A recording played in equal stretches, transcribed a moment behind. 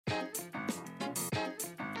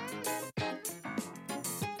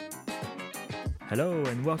Hello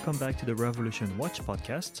and welcome back to the Revolution Watch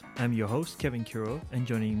podcast. I'm your host, Kevin Kuro, and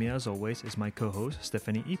joining me as always is my co-host,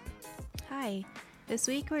 Stephanie Eep. Hi, this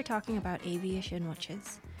week we're talking about aviation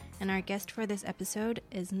watches, and our guest for this episode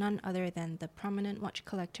is none other than the prominent watch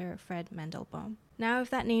collector Fred Mandelbaum. Now, if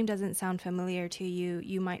that name doesn't sound familiar to you,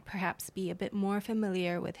 you might perhaps be a bit more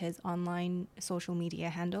familiar with his online social media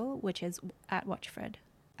handle, which is @WatchFred.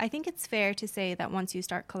 I think it's fair to say that once you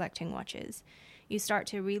start collecting watches, you start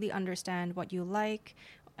to really understand what you like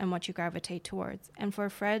and what you gravitate towards. And for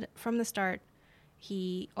Fred, from the start,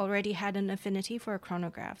 he already had an affinity for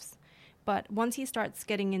chronographs. But once he starts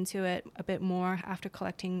getting into it a bit more after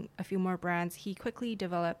collecting a few more brands, he quickly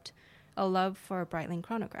developed a love for Breitling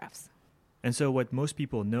chronographs. And so what most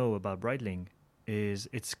people know about Breitling is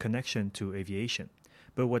its connection to aviation.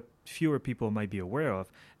 But what fewer people might be aware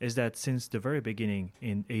of is that since the very beginning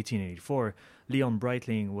in 1884, Leon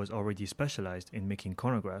Breitling was already specialized in making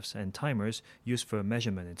chronographs and timers used for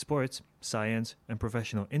measurement in sports, science, and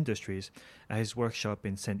professional industries at his workshop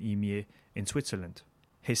in Saint-Imier in Switzerland.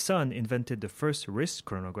 His son invented the first wrist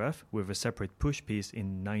chronograph with a separate push piece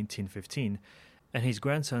in 1915, and his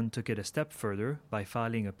grandson took it a step further by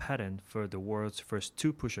filing a patent for the world's first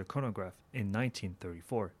two-pusher chronograph in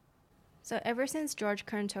 1934. So ever since George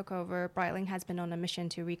Kern took over, Breitling has been on a mission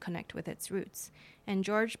to reconnect with its roots. And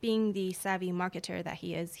George, being the savvy marketer that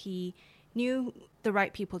he is, he knew the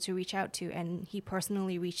right people to reach out to, and he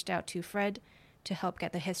personally reached out to Fred to help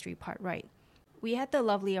get the history part right. We had the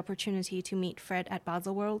lovely opportunity to meet Fred at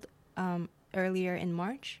Baselworld earlier in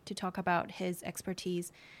March to talk about his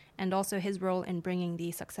expertise and also his role in bringing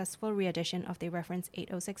the successful re-edition of the Reference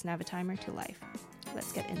 806 Navitimer to life.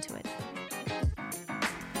 Let's get into it.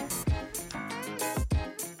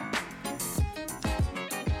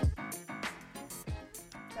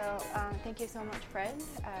 Thank you so much, Fred,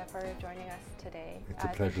 for joining us today. It's a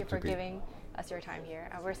pleasure thank you for to be. giving us your time here.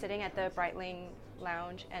 We're sitting at the Breitling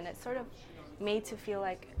Lounge, and it's sort of made to feel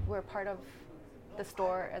like we're part of the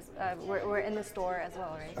store, as we're in the store as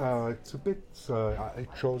well, right? It's a bit. It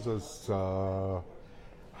shows us how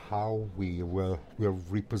we're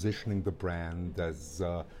repositioning the brand as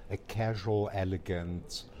a casual,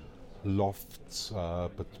 elegant loft,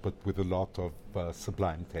 but with a lot of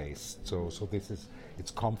sublime taste. So this is. It's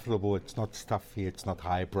comfortable. It's not stuffy. It's not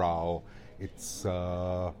highbrow. It's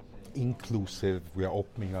inclusive. We are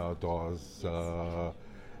opening our doors to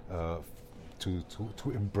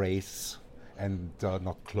embrace and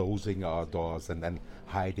not closing our doors and then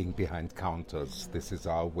hiding behind counters. This is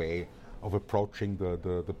our way of approaching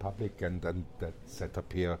the public, and that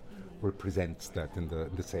setup here represents that in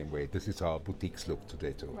the same way. This is our boutiques look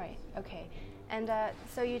today too. Right. Okay. And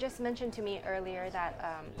so you just mentioned to me earlier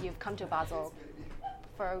that you've come to Basel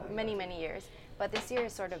for many, many years, but this year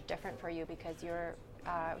is sort of different for you because you're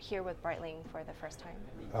here with Breitling for the first time.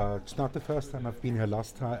 It's not the first time. I've been here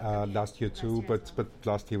last year too, but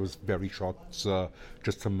last year was very short,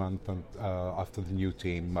 just a month after the new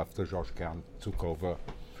team, after George Kern took over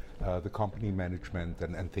the company management,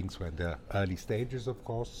 and things were in the early stages, of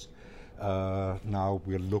course. Now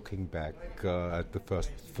we're looking back at the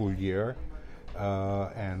first full year,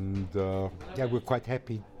 and we're quite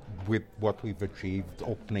happy with what we've achieved,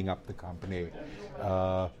 opening up the company,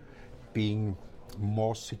 being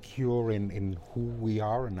more secure in who we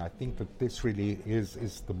are, and I think that this really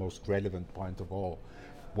is the most relevant point of all.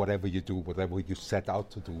 Whatever you do, whatever you set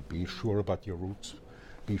out to do, be sure about your roots,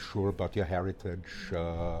 be sure about your heritage,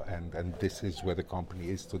 and this is where the company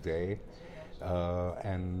is today,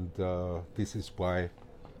 and this is why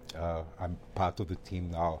I'm part of the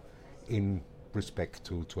team now in respect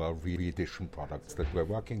to our re-edition products that we're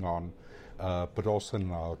working on, but also in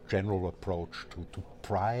our general approach to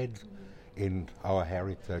pride in our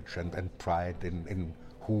heritage and pride in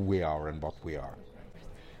who we are and what we are.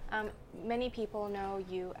 Many people know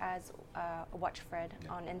you as WatchFred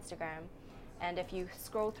on Instagram, and if you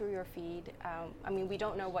scroll through your feed, we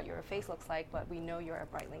don't know what your face looks like, but we know you're a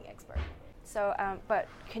Breitling expert. So, but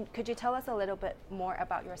could you tell us a little bit more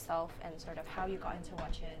about yourself and sort of how you got into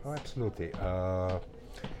watches? Oh, absolutely.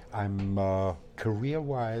 I'm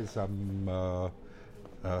career-wise, have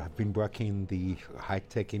been working in the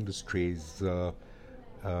high-tech industries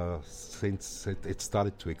since it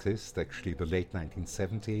started to exist, actually the late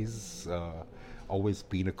 1970s. Always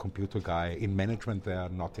been a computer guy in management there,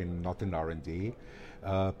 not in R&D.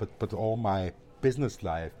 But all my business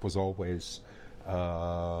life was always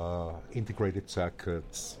integrated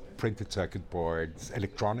circuits, printed circuit boards,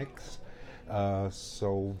 electronics.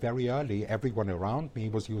 So very early, everyone around me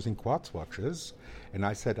was using quartz watches, and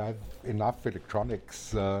I said, I've enough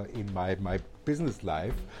electronics in my business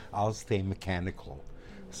life, I'll stay mechanical.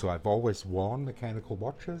 So I've always worn mechanical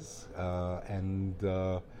watches, and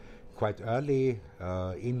quite early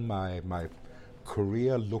in my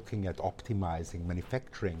career looking at optimizing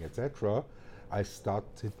manufacturing, etc., I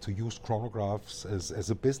started to use chronographs as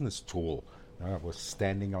a business tool. I was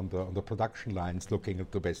standing on the production lines looking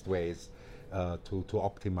at the best ways to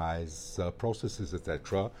optimize processes,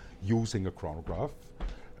 etc., using a chronograph.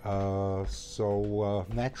 So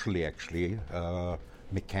naturally, actually,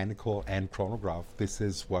 mechanical and chronograph, this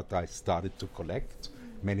is what I started to collect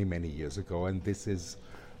many, many years ago, and this is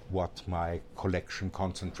what my collection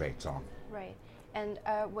concentrates on. Right. And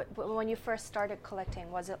when you first started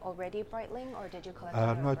collecting, was it already Breitling, or did you collect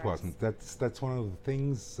other No, it brands? wasn't. That's one of the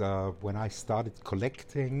things. When I started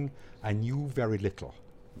collecting, I knew very little.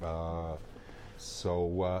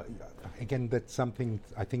 So again, that's something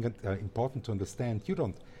I think important to understand. You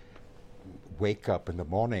don't wake up in the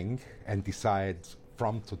morning and decide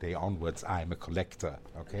from today onwards I'm a collector.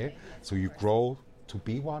 Okay? So you grow to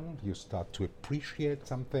be one. You start to appreciate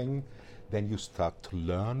something. Then you start to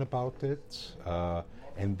learn about it,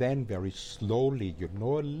 and then very slowly you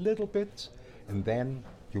know a little bit, and then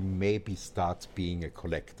you maybe start being a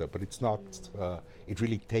collector. But it's not. It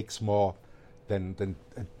really takes more than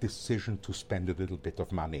a decision to spend a little bit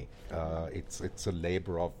of money. It's a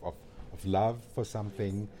labor of love for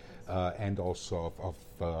something, and also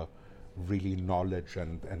of really knowledge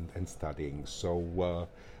and studying. So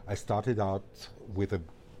I started out with a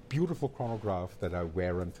beautiful chronograph that I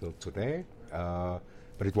wear until today,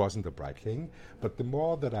 but it wasn't a Breitling. But the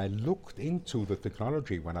more that I looked into the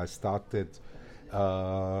technology when I started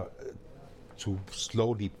to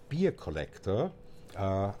slowly be a collector,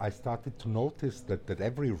 I started to notice that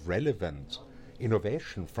every relevant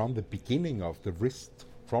innovation from the beginning of the wrist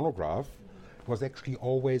chronograph was actually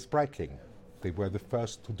always Breitling. They were the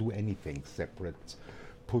first to do anything separate.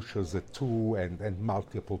 Pushers at 2 and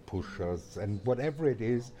multiple pushers, and whatever it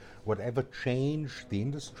is, whatever changed the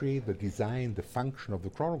industry, the design, the function of the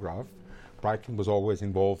chronograph, Breitling was always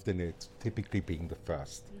involved in it, typically being the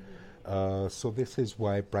first. So this is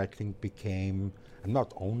why Breitling became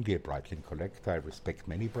not only a Breitling collector. I respect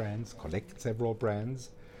many brands, collect several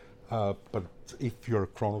brands, but if you're a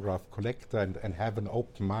chronograph collector and have an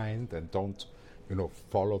open mind and don't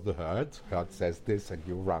follow the herd. Herd says this and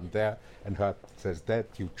you run there, and herd says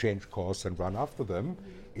that, you change course and run after them.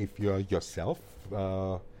 If you're yourself,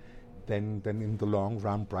 then in the long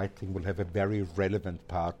run, Breitling will have a very relevant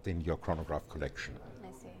part in your chronograph collection.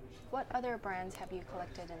 I see. What other brands have you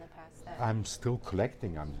collected in the past? I'm still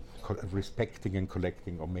collecting. I'm respecting and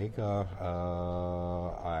collecting Omega.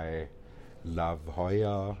 I love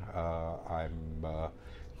Heuer. I'm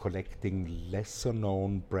collecting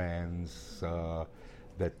lesser-known brands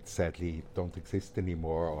that sadly don't exist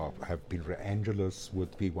anymore or have been. Angelus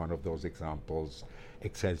would be one of those examples.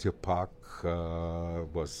 Excelsior Park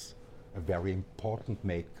was a very important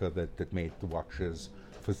maker that made the watches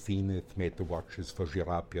for Zenith, made the watches for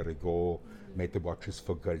Girard-Perregaux, made the watches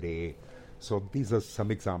for Gallet. So these are some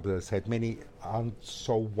examples. As I said, many aren't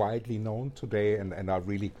so widely known today and are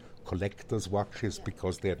really collectors' watches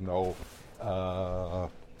because they have no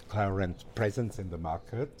current presence in the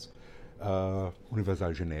market.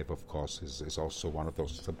 Universal Genève, of course, is also one of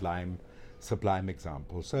those sublime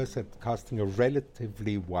examples. So I said, casting a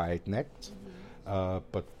relatively wide net,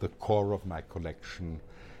 but the core of my collection,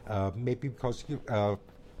 maybe because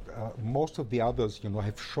most of the others,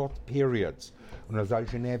 have short periods. Universal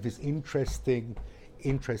Genève is interested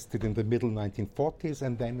in the middle 1940s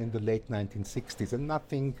and then in the late 1960s, and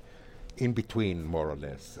nothing in between, more or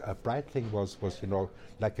less. Breitling was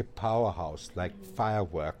like a powerhouse, like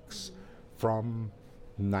fireworks, from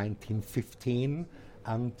 1915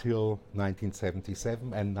 until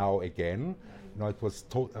 1977, and now again. It was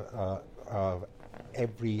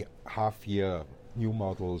every half year, new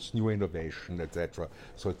models, new innovation, etc.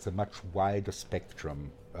 So it's a much wider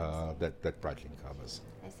spectrum that Breitling covers.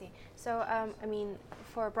 I see. So,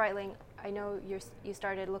 for Breitling, I know you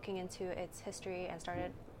started looking into its history and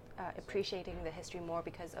started appreciating the history more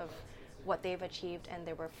because of what they've achieved, and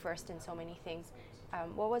they were first in so many things.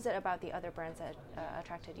 What was it about the other brands that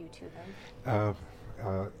attracted you to them?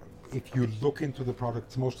 If you look into the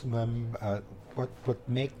products, most of them, what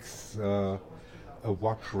makes a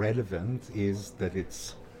watch relevant is that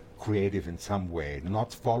it's creative in some way,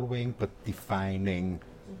 not following but defining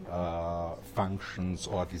functions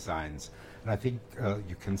or designs. And I think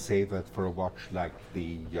you can say that for a watch like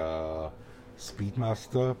the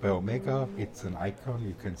Speedmaster by Omega, it's an icon.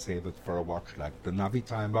 You can say that for a watch like the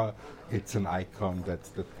Navitimer, it's an icon that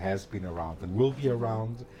has been around and will be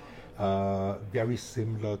around. Very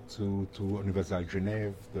similar to Universal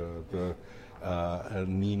Genève, the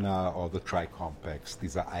Nina or the Tricompax.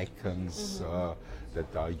 These are icons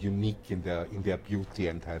that are unique in their beauty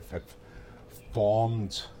and have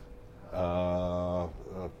formed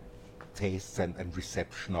tastes and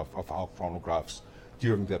reception of our chronographs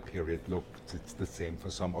during their period. Look, it's the same for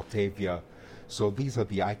some Octavia. So these are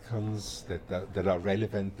the icons that are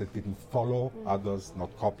relevant, that didn't follow others,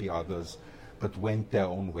 not copy others, but went their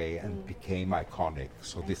own way and became iconic.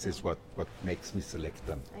 So this is what makes me select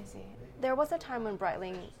them. I see. There was a time when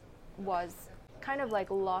Breitling was kind of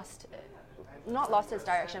like not lost its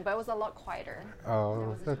direction, but it was a lot quieter.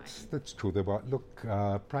 That's true. Look,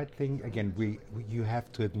 Breitling, again, you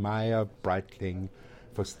have to admire Breitling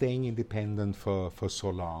for staying independent for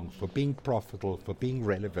so long, for being profitable, for being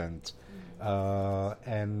relevant.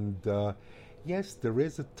 Yes, there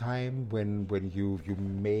is a time when you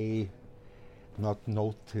may not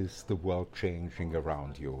notice the world changing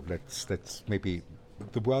around you. That's maybe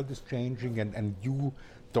the world is changing and you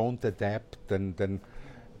don't adapt, and then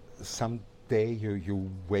someday you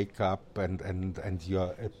wake up and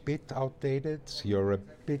you're a bit outdated, you're a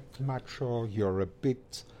bit macho, you're a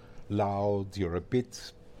bit loud, you're a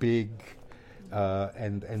bit big,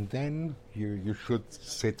 and then you should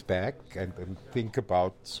sit back and think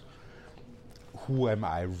about, who am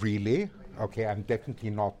I really? Okay, I'm definitely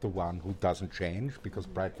not the one who doesn't change, because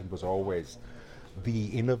Breitling was always the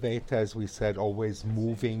innovator, as we said, always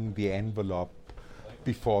moving the envelope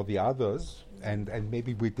before the others, and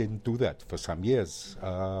maybe we didn't do that for some years.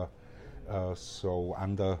 So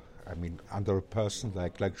under a person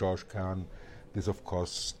like Georges Kern, this of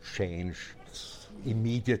course changed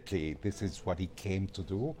immediately. This is what he came to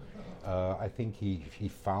do. I think he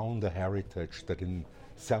found a heritage that in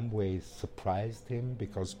some ways surprised him,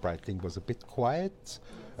 because Breitling was a bit quiet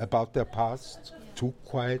about their past, too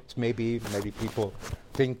quiet. Maybe people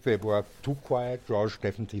think they were too quiet. Georges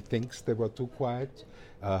definitely thinks they were too quiet.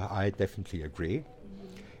 I definitely agree.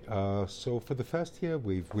 So for the first year,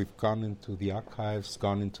 we've gone into the archives,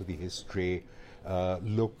 gone into the history,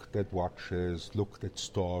 looked at watches, looked at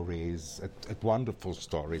stories, at wonderful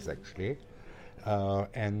stories actually,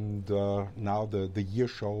 and now the year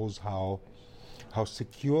shows how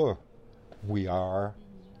secure we are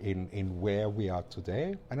in where we are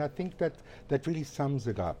today, and I think that really sums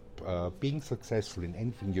it up. Being successful in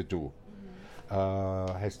anything you do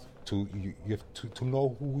you have to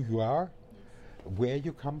know who you are, where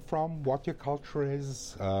you come from, what your culture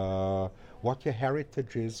is, what your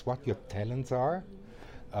heritage is, what your talents are,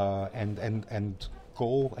 and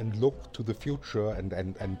go and look to the future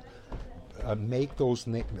and make those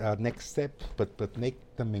next steps, but make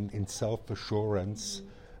them in self-assurance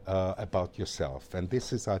about yourself. And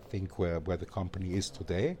this is, I think, where the company is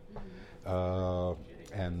today.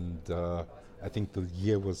 I think the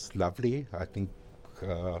year was lovely. I think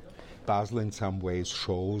Basel in some ways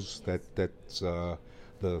shows that the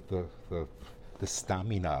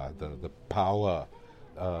stamina, the power,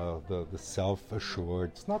 the self-assured.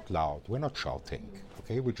 It's not loud. We're not shouting.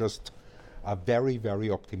 Okay, we just are very, very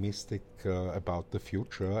optimistic about the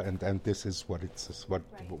future, and this is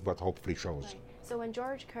what hopefully shows. Right. So when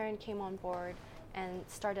Georges Kern came on board and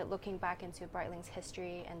started looking back into Breitling's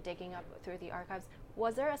history and digging up through the archives,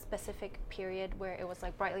 was there a specific period where it was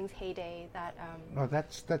like Breitling's heyday that... No,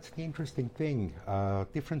 that's the interesting thing.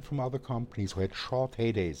 Different from other companies who had short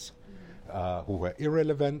heydays, who were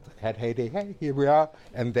irrelevant, had heyday, hey, here we are,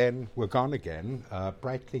 and then we're gone again.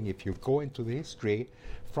 Breitling, if you go into the history,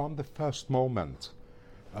 from the first moment,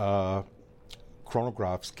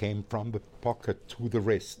 chronographs came from the pocket to the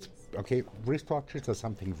wrist. Okay, wristwatches are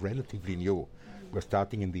something relatively new. We're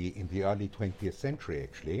starting in the early 20th century,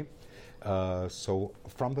 actually. So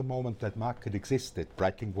from the moment that market existed,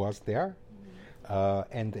 Breitling was there.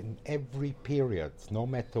 And in every period, no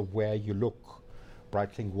matter where you look,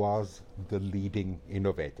 Breitling was the leading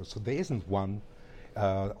innovator. So there isn't one.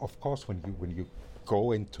 Of course, when you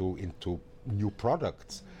go into new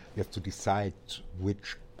products, you have to decide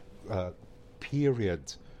which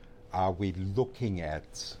period are we looking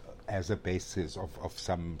at as a basis of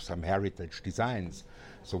some heritage designs.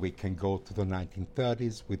 So we can go to the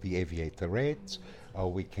 1930s with the Aviator 8,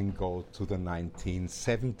 or we can go to the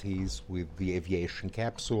 1970s with the aviation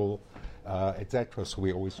capsule, etc. So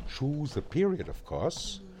we always choose a period, of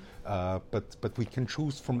course, but we can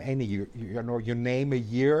choose from any. You name a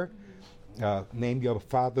year, name your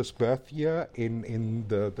father's birth year in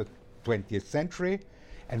the 20th century,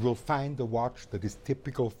 and we'll find a watch that is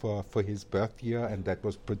typical for his birth year and that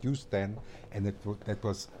was produced then, and that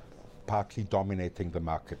was partly dominating the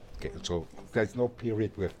market. Okay, so there's no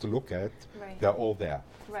period we have to look at. Right. They're all there.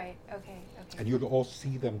 Right, okay. And you'll all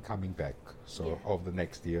see them coming back over the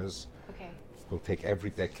next years. Okay. We'll take every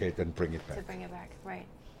decade and bring it back. To bring it back, right.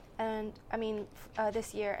 And I mean,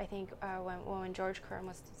 this year, I think when George Kern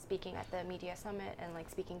was speaking at the media summit and like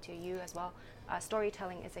speaking to you as well,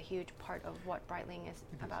 storytelling is a huge part of what Breitling is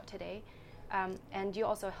about today. And you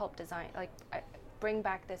also help design, like bring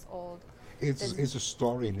back this old... It's a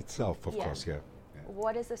story in itself, of course, yeah.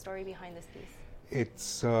 What is the story behind this piece?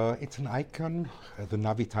 It's an icon, the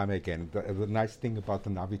Navitimer again. The nice thing about the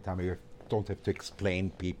Navitimer, you don't have to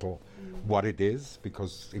explain people what it is,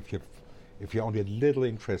 because if you're only a little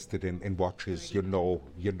interested in watches, you know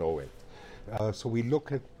it. So we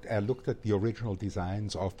looked at the original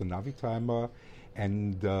designs of the Navitimer,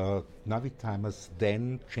 and Navitimers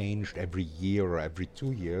then changed every year or every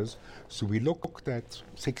 2 years. So we looked at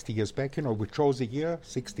 60 years back, we chose a year,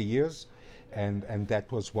 60 years, and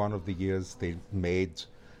that was one of the years they made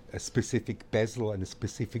a specific bezel and a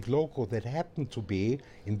specific logo that happened to be,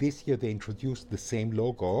 in this year they introduced the same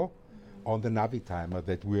logo on the Navitimer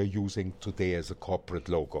that we're using today as a corporate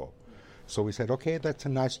logo. So we said, okay, that's a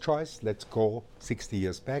nice choice. Let's go 60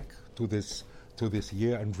 years back to this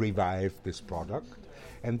year and revive this product.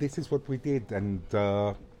 And this is what we did. And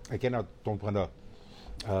again, I don't want to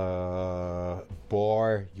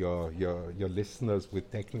bore your listeners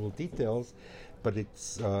with technical details, but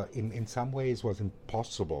it's in some ways was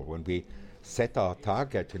impossible when we set our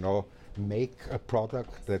target, make a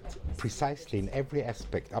product that precisely in every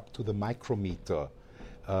aspect, up to the micrometer,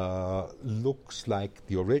 looks like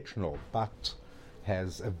the original, but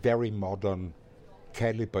has a very modern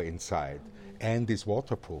caliber inside and is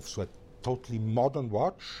waterproof. So a totally modern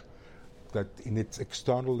watch that in its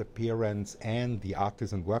external appearance and the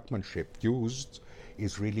artisan workmanship used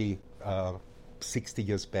is really 60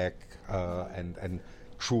 years back and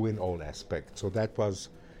true in all aspects. So that was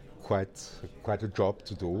quite a job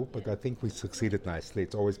to do, but I think we succeeded nicely.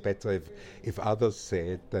 It's always better if others say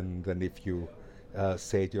it than if you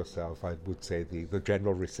say it yourself. I would say the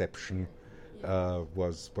general reception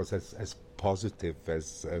was as positive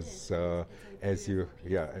as you.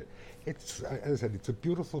 Yeah, it's, as I said, it's a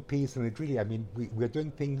beautiful piece, and it really, I mean, we're doing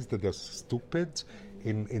things that are stupid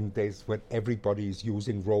in days when everybody is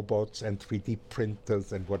using robots and 3D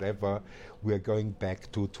printers and whatever. We're going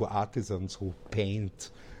back to artisans who paint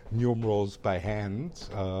numerals by hand,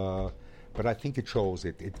 but I think it shows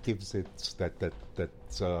it. It gives it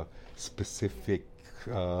that specific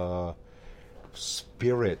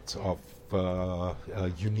spirit of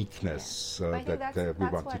uniqueness that we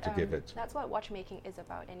wanted to give it. That's what watchmaking is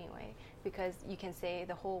about anyway, because you can say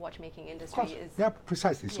the whole watchmaking industry is... Yeah,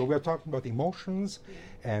 precisely. So we're talking about emotions,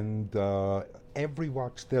 and every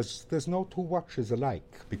watch, there's no two watches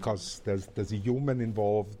alike, because there's a human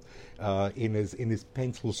involved in his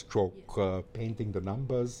pencil stroke painting the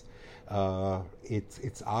numbers.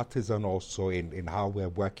 It's artisan also in how we're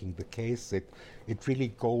working the case. It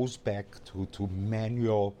really goes back to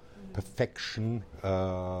manual perfection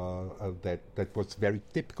that was very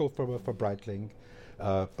typical for Breitling,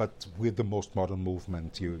 but with the most modern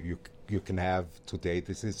movement you can have today.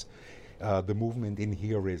 This is the movement in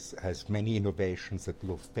here has many innovations that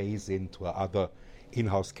will phase into other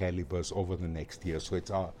in-house calibers over the next year. So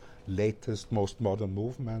it's our latest, most modern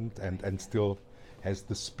movement, and still has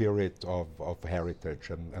the spirit of heritage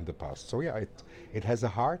and the past. So yeah, it has a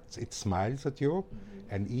heart. It smiles at you,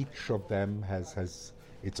 and each of them has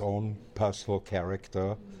its own personal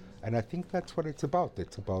character, and I think that's what it's about.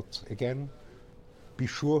 It's about, again, be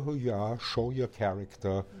sure who you are, show your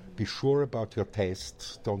character, be sure about your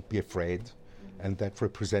taste, don't be afraid, and that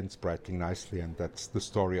represents Breitling nicely, and that's the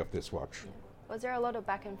story of this watch. Yeah. Was there a lot of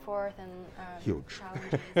back and forth and huge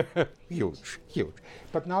challenges? huge.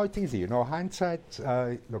 But now it's easy. Hindsight,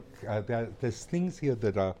 look, there's things here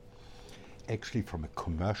that are actually, from a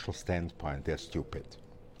commercial standpoint, they're stupid.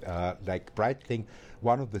 Like Breitling,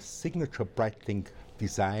 one of the signature Breitling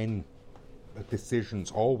design decisions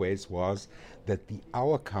always was that the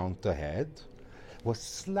hour counter head was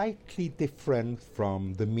slightly different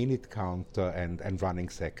from the minute counter and running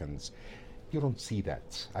seconds. You don't see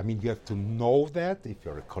that. I mean, you have to know that. If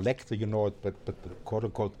you're a collector, you know it, but the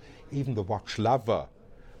quote-unquote, even the watch lover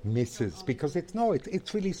misses, because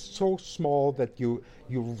it's really so small that you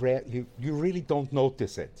really don't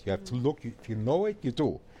notice it. You have to look. If you know it, you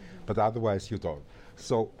do, but otherwise you don't.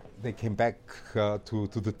 So they came back to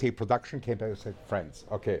the tape production, came back and said, friends,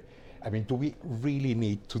 okay, I mean, do we really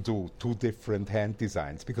need to do two different hand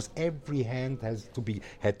designs? Because every hand had to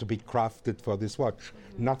be crafted for this watch.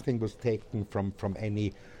 Nothing was taken from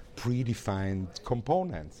any predefined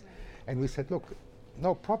components. And we said, look,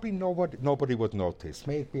 no, probably nobody would notice.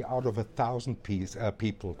 Maybe out of 1,000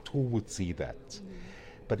 people, 2 would see that.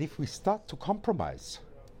 But if we start to compromise,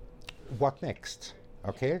 what next?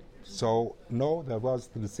 Okay, so no, the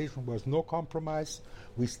decision was no compromise.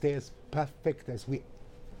 We stay as perfect as we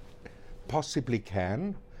possibly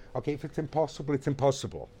can. Okay, if it's impossible, it's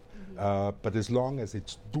impossible. But as long as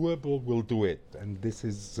it's doable, we'll do it. And this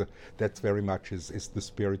is that's very much is the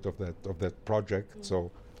spirit of that project. So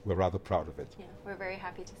we're rather proud of it. Yeah, we're very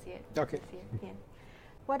happy to see it. Okay. This year. Yeah.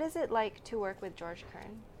 What is it like to work with George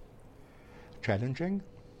Kern? Challenging,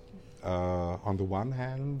 on the one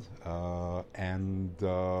hand, and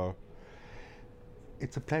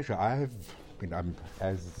it's a pleasure. I'm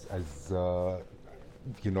as I've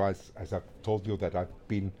told you that I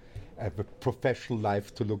have a professional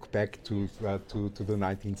life to look back to the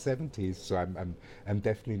 1970s. So I'm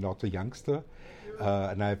definitely not a youngster,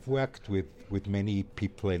 and I've worked with many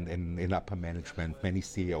people in upper management, many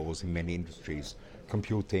CEOs in many industries,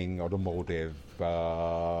 computing, automotive,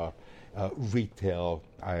 retail.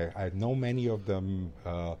 I know many of them.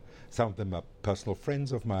 Some of them are personal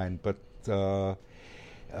friends of mine, but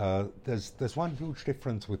there's one huge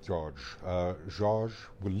difference with George. George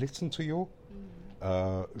will listen to you.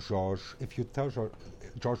 George, if you tell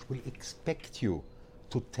George will expect you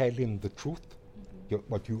to tell him the truth,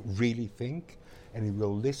 what you really think, and he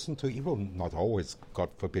will listen to you. He will not always, God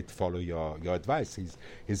forbid, follow your advice. He's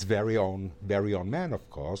his very own man, of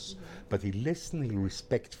course, but he'll listen, he'll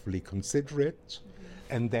respectfully consider it,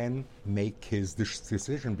 and then make his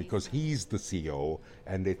decision, because he's the CEO,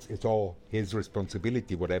 and it's all his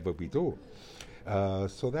responsibility, whatever we do.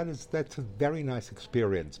 So that's a very nice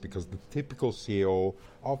experience, because the typical CEO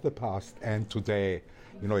of the past and today,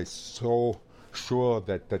 is so sure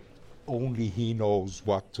that only he knows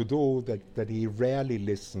what to do, that he rarely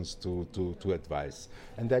listens to advice,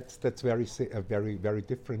 and that's very very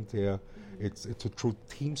different here. It's a true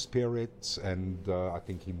team spirit, and I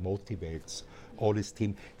think he motivates all his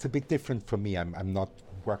team. It's a bit different from me. I'm not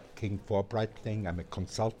working for Breitling. I'm a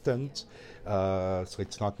consultant, so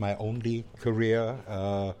it's not my only career.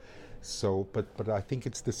 But I think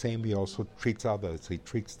it's the same. He also treats others. He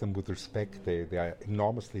treats them with respect. They are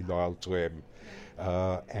enormously loyal to him.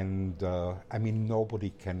 Nobody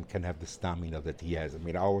can have the stamina that he has. I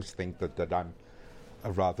always think that I'm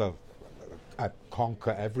a rather I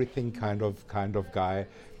conquer everything kind of guy,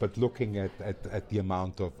 but looking at the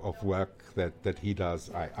amount of work that he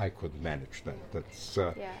does, I couldn't manage that. That's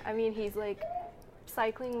he's like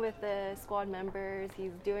cycling with the squad members.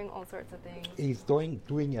 He's doing all sorts of things. He's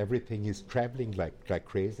doing everything. He's traveling like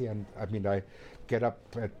crazy, and I get up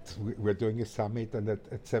we're doing a summit, and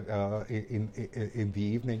in the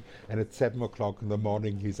evening, and at 7 o'clock in the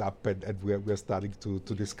morning he's up, and we're starting to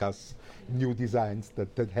discuss new designs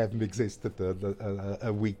that haven't existed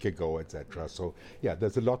a week ago, etc. So yeah,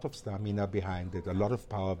 there's a lot of stamina behind it, a lot of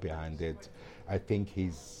power behind it. I think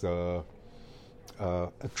he's a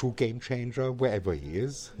true game changer wherever he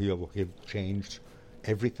is. He'll change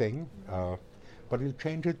everything, but he'll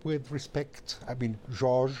change it with respect.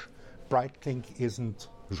 George Breitling isn't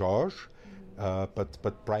George,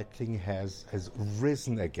 but Breitling has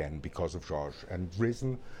risen again because of George, and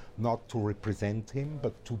risen not to represent him,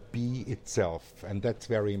 but to be itself, and that's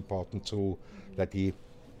very important too. That he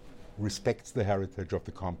respects the heritage of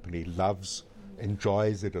the company, loves,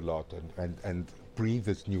 enjoys it a lot, and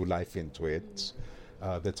breathes new life into it.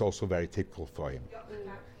 That's also very typical for him.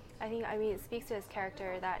 I think it speaks to his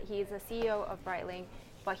character that he's a CEO of Breitling,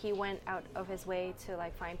 but he went out of his way to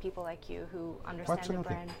find people like you who understand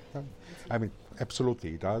Absolutely. the brand.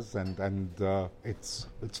 Absolutely, he does, and it's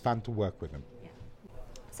fun to work with him. Yeah.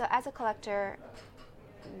 So, as a collector,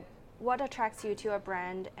 what attracts you to a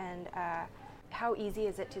brand, and how easy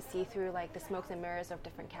is it to see through the smokes and mirrors of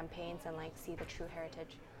different campaigns and see the true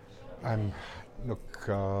heritage?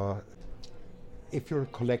 If you're a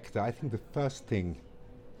collector, I think the first thing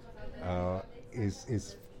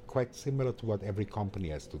is quite similar to what every company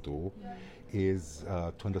has to do, is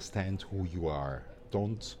to understand who you are.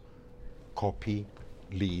 Don't copy,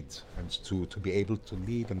 lead, and to be able to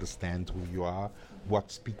lead, understand who you are,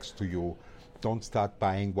 what speaks to you. Don't start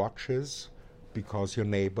buying watches because your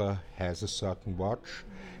neighbor has a certain watch,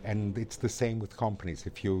 and it's the same with companies.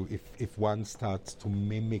 If one starts to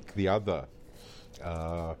mimic the other,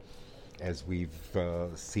 as we've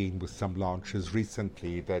seen with some launches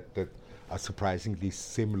recently that are surprisingly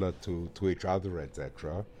similar to each other,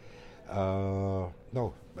 etc.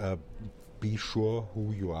 Be sure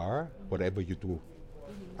who you are, whatever you do,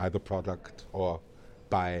 either product or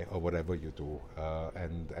buy or whatever you do,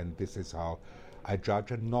 and this is how I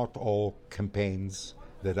judge. And not all campaigns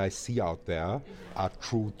that I see out there are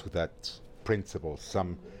true to that principle.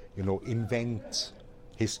 Some, invent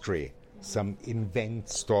history. Some invent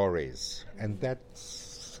stories, and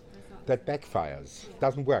that's that backfires.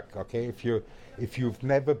 Doesn't work. Okay, if you've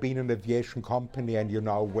never been in an aviation company and you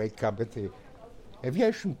now wake up at the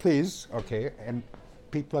aviation, please, okay, and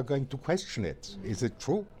people are going to question it. Is it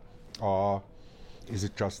true, or is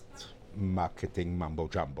it just marketing mumbo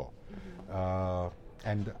jumbo?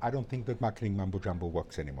 And I don't think that marketing mumbo jumbo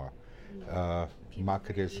works anymore.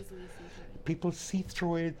 Marketers, people see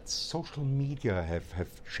through it. Social media have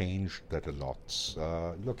changed that a lot.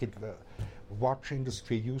 Look at the watch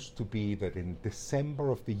industry. Used to be that in December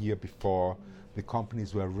of the year before, the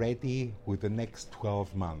companies were ready with the next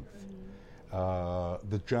 12 months.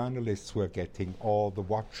 The journalists were getting all the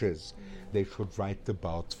watches they should write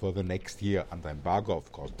about for the next year, under embargo, of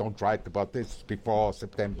course. Don't write about this before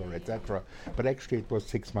September, etc. But actually, it was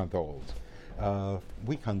 6 months old.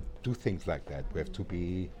 We can't do things like that. We have to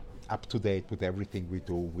be up to date with everything we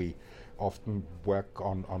do. We often work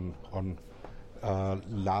on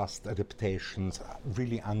last adaptations,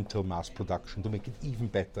 really until mass production, to make it even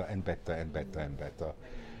better and better and better and better.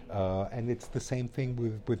 And it's the same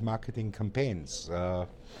thing with marketing campaigns.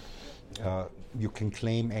 You can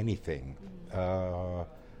claim anything.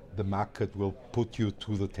 The market will put you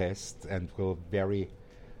to the test and will very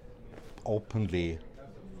openly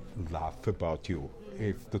laugh about you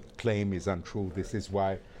if the claim is untrue. This is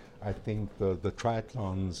why I think the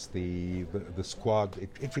triathlons, the squad,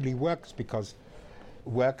 it really works because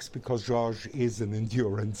Georges is an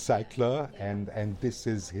endurance cycler, and this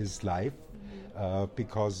is his life.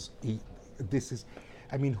 Because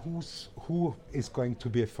who is going to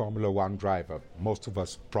be a Formula One driver? Most of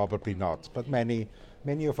us probably not, but many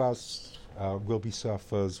of us will be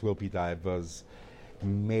surfers, will be divers,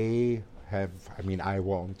 may have, I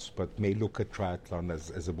won't, but may look at triathlon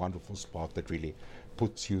as a wonderful sport that really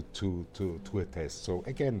puts you to a test. So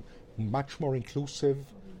again, much more inclusive,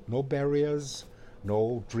 no barriers,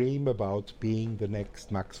 no dream about being the next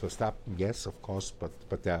Max Verstappen. Yes, of course,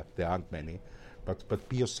 but there aren't many. But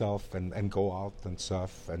be yourself and go out and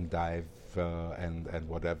surf and dive and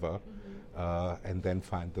whatever, and then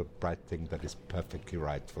find the right thing that is perfectly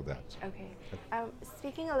right for that. Okay.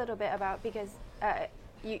 Speaking a little bit about, because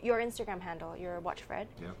your Instagram handle, your WatchFred.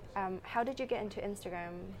 Yeah. How did you get into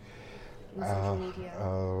Instagram and social media?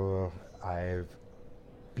 I've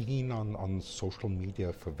been on social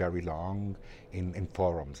media for very long, in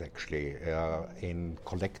forums actually, in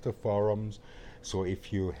collector forums. So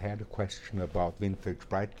if you had a question about vintage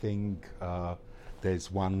Breitling, there's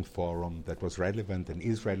one forum that was relevant and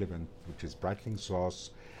is relevant, which is Breitling Source,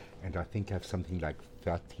 and I think I have something like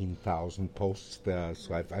 13,000 posts there.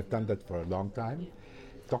 So I've done that for a long time,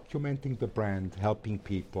 documenting the brand, helping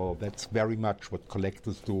people. That's very much what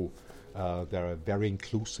collectors do. They're a very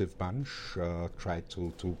inclusive bunch, try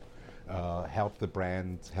to help the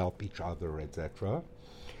brand, help each other, etc.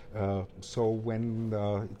 So when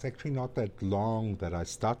it's actually not that long that I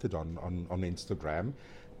started on Instagram,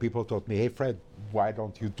 people told me, "Hey Fred, why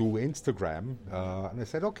don't you do Instagram?" And I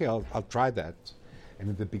said, "Okay, I'll try that." And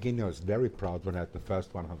in the beginning, I was very proud when I had the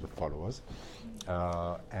first 100 followers.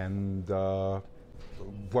 And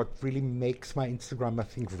what really makes my Instagram, I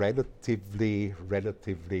think, relatively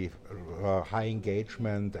high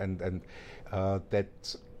engagement, and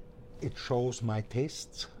that it shows my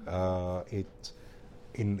tastes.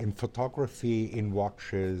 In photography, in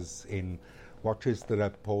watches that I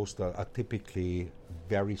post are typically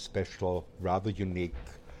very special, rather unique,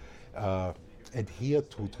 adhere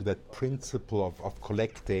to that principle of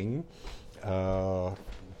collecting,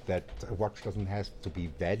 that a watch doesn't have to be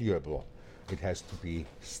valuable. It has to be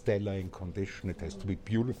stellar in condition, it has to be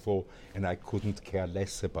beautiful, and I couldn't care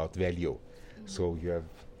less about value. So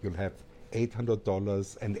you'll have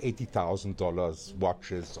 $800 and $80,000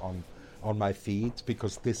 watches on my feed,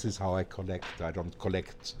 because this is how I collect. I don't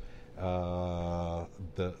collect the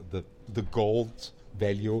gold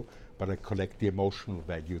value, but I collect the emotional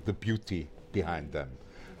value, the beauty behind them.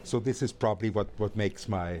 So this is probably what makes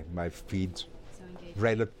my feed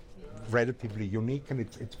relatively unique, and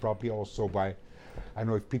it's probably also why I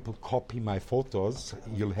know if people copy my photos,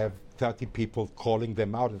 you'll have 30 people calling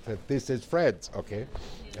them out and say, "This is Fred," okay?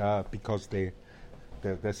 Because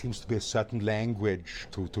there seems to be a certain language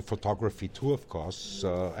to photography too, of course,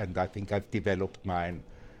 and I think I've developed mine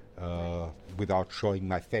without showing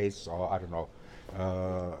my face, or I don't know,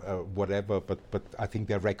 whatever. But I think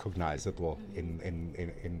they're recognizable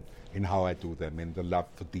in how I do them, in the love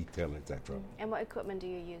for detail, etc. And what equipment do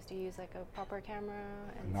you use? Do you use like a proper camera?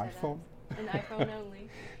 An iPhone. An iPhone only?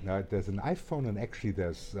 No, there's an iPhone, and actually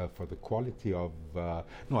there's, for the quality of,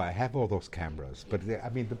 no, I have all those cameras, but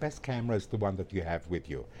the best camera is the one that you have with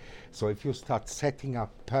you. So if you start setting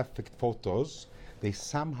up perfect photos, they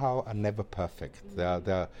somehow are never perfect.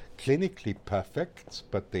 They're clinically perfect,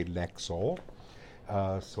 but they lack soul.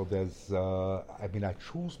 So there's, I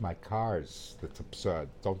choose my cars. That's absurd.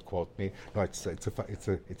 Don't quote me. No, it's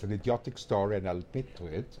an idiotic story, and I'll admit to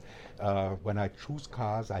it. When I choose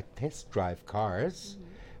cars, I test drive cars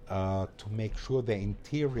to make sure their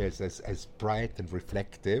interior is as bright and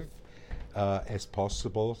reflective as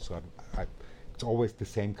possible. So it's always the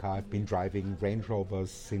same car. I've been driving Range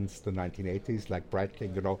Rovers since the 1980s, like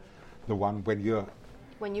Breitling. The one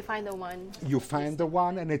when you find the one. You find the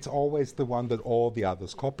one, and it's always the one that all the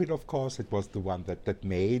others copied, of course. It was the one that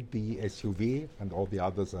made the SUV, and all the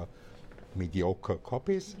others are mediocre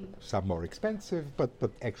copies, some more expensive, but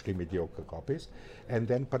actually mediocre copies. And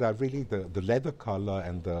then, but I really, the leather color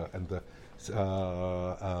and the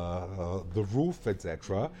roof,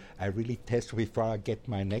 etc., I really test before I get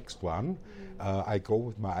my next one. I go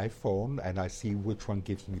with my iPhone and I see which one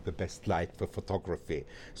gives me the best light for photography.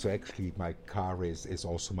 So actually my car is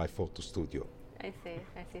also my photo studio. I see.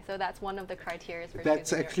 So that's one of the criteria for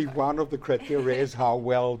That's actually one of the criteria is how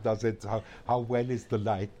well does it, how well is the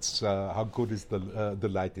lights, how good is the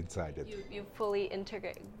light inside it. You've fully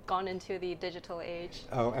gone into the digital age.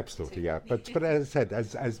 Oh, absolutely, yeah. But as I said,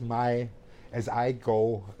 as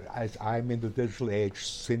I'm in the digital age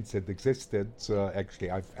since it existed, actually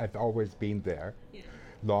I've always been there,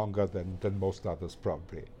 longer than most others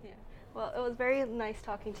probably. Yeah. Well, it was very nice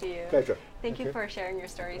talking to you. Pleasure. Thank you for sharing your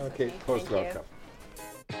stories with me. Most welcome.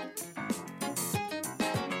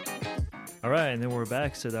 All right, and then we're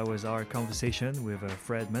back. So that was our conversation with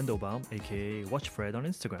Fred Mendelbaum, aka Watch Fred on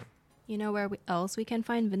Instagram. You know where else we can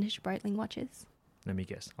find vintage Breitling watches? Let me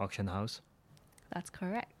guess, auction house? That's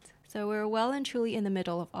correct. So we're well and truly in the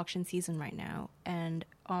middle of auction season right now, and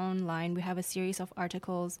online we have a series of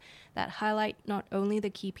articles that highlight not only the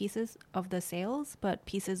key pieces of the sales, but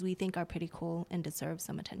pieces we think are pretty cool and deserve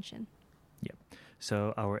some attention. Yep.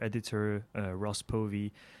 So our editor, Ross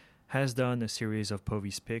Povey, has done a series of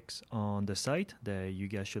Povey's picks on the site that you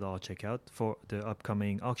guys should all check out for the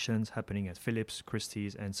upcoming auctions happening at Phillips,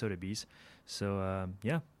 Christie's, and Sotheby's. So,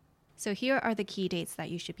 So here are the key dates that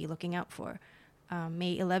you should be looking out for.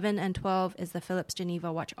 May 11 and 12 is the Phillips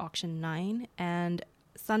Geneva Watch Auction 9, and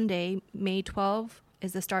Sunday, May 12,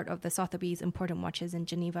 is the start of the Sotheby's Important Watches in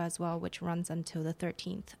Geneva as well, which runs until the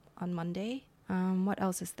 13th on Monday. What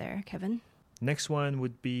else is there, Kevin? Next one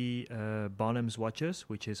would be Bonhams Watches,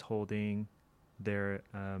 which is holding their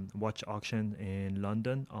watch auction in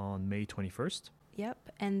London on May 21st. Yep,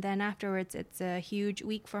 and then afterwards, it's a huge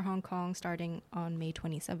week for Hong Kong starting on May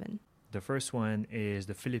 27. The first one is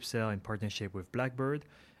the Phillips sale in partnership with Blackbird,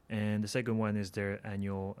 and the second one is their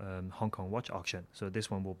annual Hong Kong watch auction. So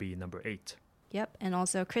this one will be number 8. Yep, and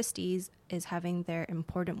also Christie's is having their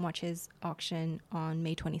Important Watches auction on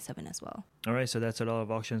May 27 as well. All right, so that's a lot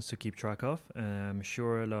of auctions to keep track of. I'm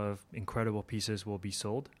sure a lot of incredible pieces will be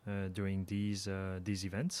sold during these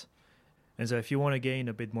events. And so if you want to gain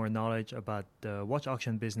a bit more knowledge about the watch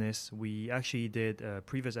auction business, we actually did a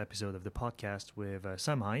previous episode of the podcast with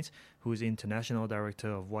Sam Hines, who's International Director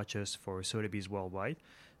of Watches for Sotheby's Worldwide.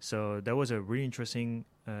 So that was a really interesting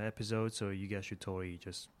episode, so you guys should totally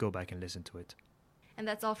just go back and listen to it. And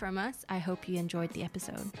that's all from us. I hope you enjoyed the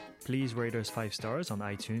episode. Please rate us 5 stars on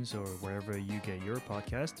iTunes or wherever you get your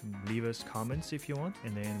podcast. Leave us comments if you want,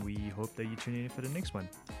 and then we hope that you tune in for the next one.